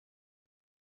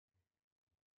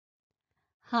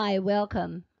Hi,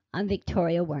 welcome. I'm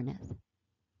Victoria Werneth.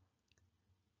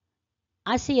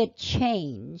 I see a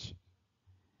change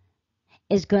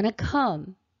is going to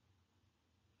come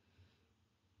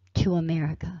to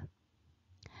America.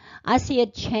 I see a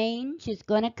change is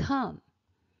going to come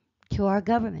to our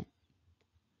government.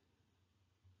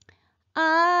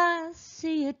 I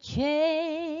see a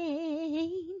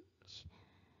change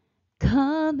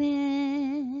coming.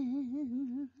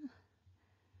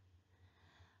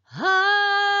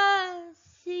 I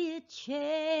see a change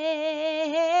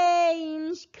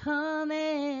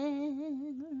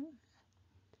coming.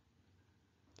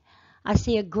 I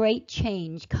see a great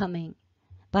change coming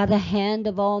by the hand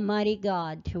of Almighty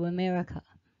God to America.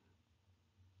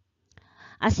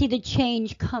 I see the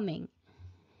change coming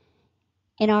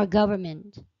in our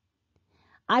government.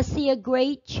 I see a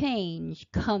great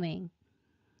change coming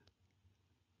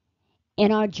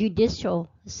in our judicial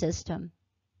system.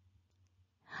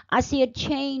 I see a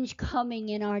change coming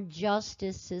in our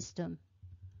justice system.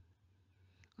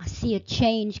 I see a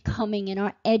change coming in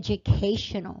our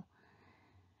educational.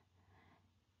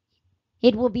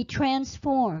 It will be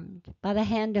transformed by the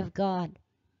hand of God.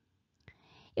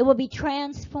 It will be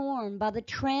transformed by the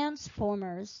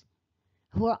transformers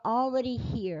who are already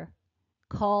here,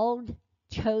 called,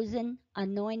 chosen,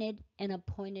 anointed, and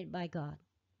appointed by God.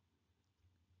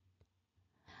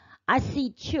 I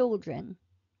see children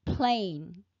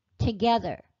playing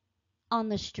together on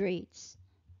the streets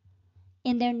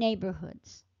in their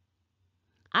neighborhoods.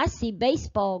 I see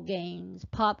baseball games,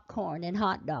 popcorn, and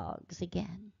hot dogs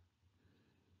again.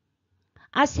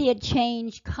 I see a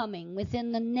change coming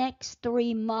within the next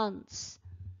 3 months.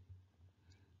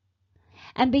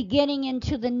 And beginning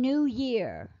into the new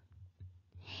year,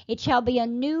 it shall be a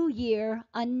new year,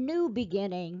 a new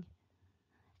beginning,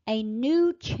 a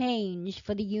new change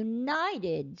for the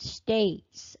United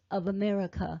States of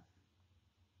America.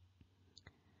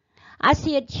 I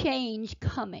see a change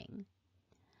coming.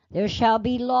 There shall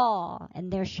be law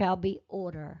and there shall be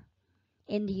order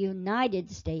in the United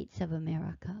States of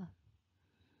America.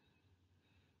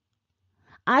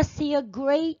 I see a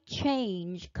great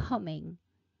change coming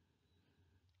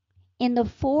in the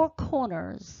four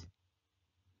corners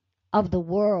of the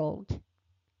world,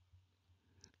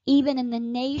 even in the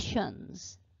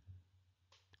nations,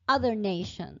 other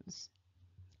nations.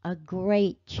 A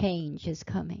great change is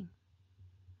coming.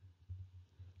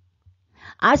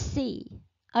 I see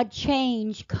a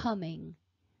change coming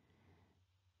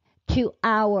to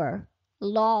our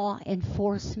law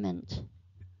enforcement.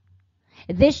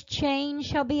 This change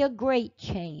shall be a great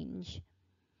change.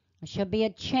 It shall be a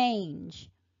change,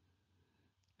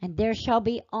 and there shall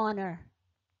be honor.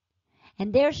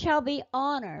 And there shall be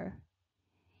honor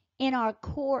in our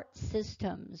court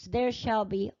systems. There shall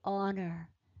be honor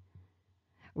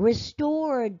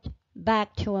restored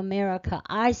back to America.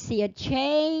 I see a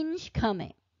change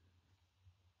coming.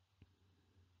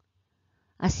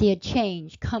 I see a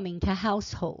change coming to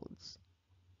households.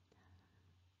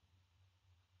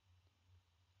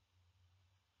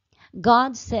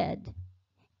 God said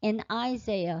in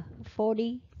Isaiah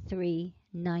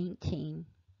 43:19,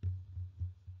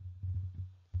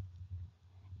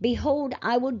 "Behold,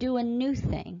 I will do a new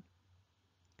thing.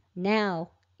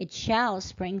 Now it shall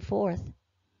spring forth.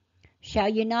 Shall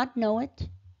you not know it?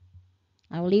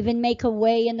 I will even make a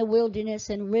way in the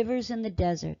wilderness and rivers in the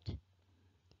desert.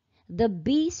 The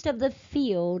beasts of the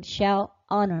field shall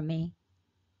honor me,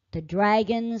 the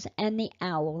dragons and the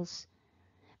owls,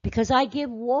 because I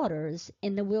give waters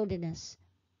in the wilderness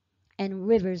and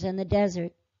rivers in the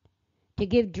desert, to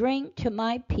give drink to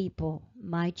my people,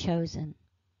 my chosen.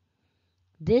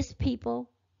 This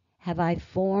people have I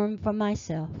formed for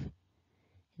myself.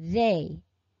 They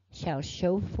shall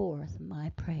show forth my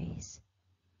praise."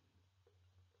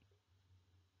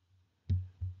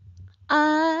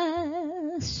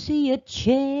 I see a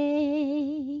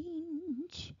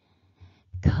change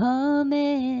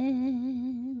coming.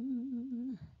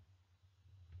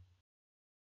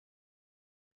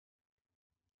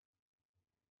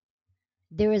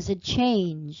 There is a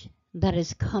change that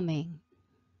is coming.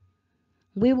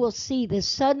 We will see the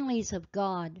suddenlies of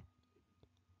God.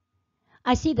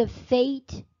 I see the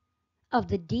fate of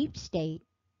the deep state.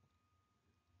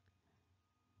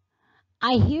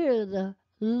 I hear the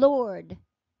Lord.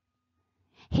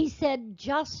 He said,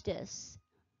 "Justice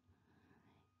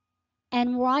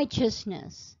and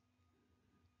righteousness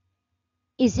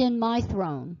is in my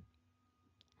throne,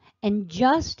 and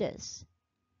justice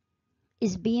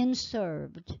is being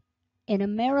served in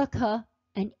America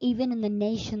and even in the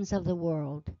nations of the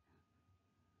world."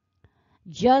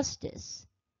 Justice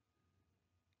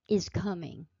is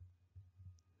coming.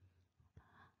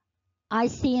 I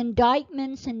see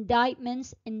indictments,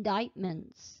 indictments,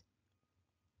 indictments.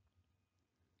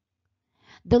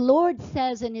 The Lord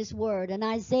says in his word in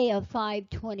Isaiah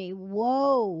 5:20,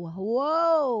 woe,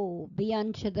 woe be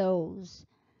unto those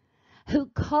who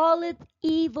calleth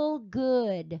evil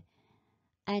good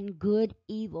and good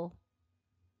evil.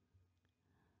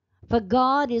 For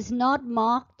God is not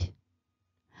mocked,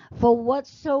 for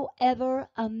whatsoever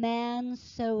a man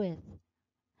soweth,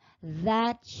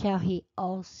 that shall he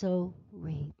also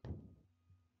reap.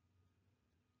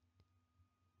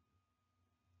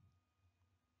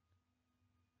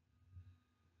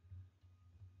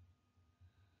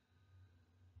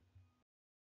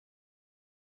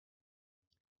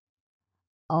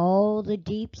 All the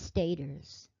deep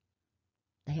staters,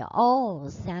 they all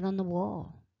sat on the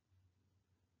wall.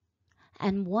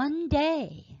 And one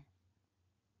day,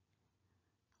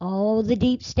 all the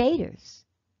deep staters,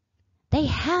 they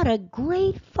had a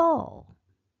great fall.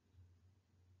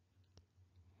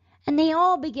 And they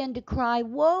all began to cry,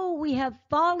 woe, we have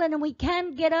fallen and we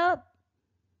can't get up.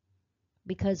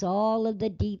 Because all of the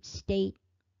deep state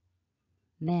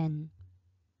men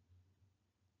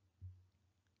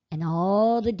and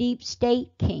all the deep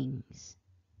state kings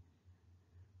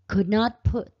could not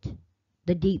put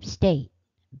the deep state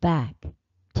back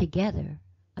together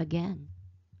again.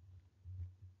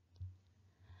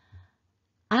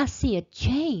 I see a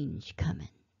change coming.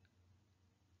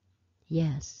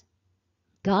 Yes,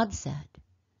 God said,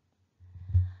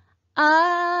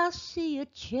 I see a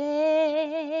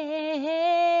change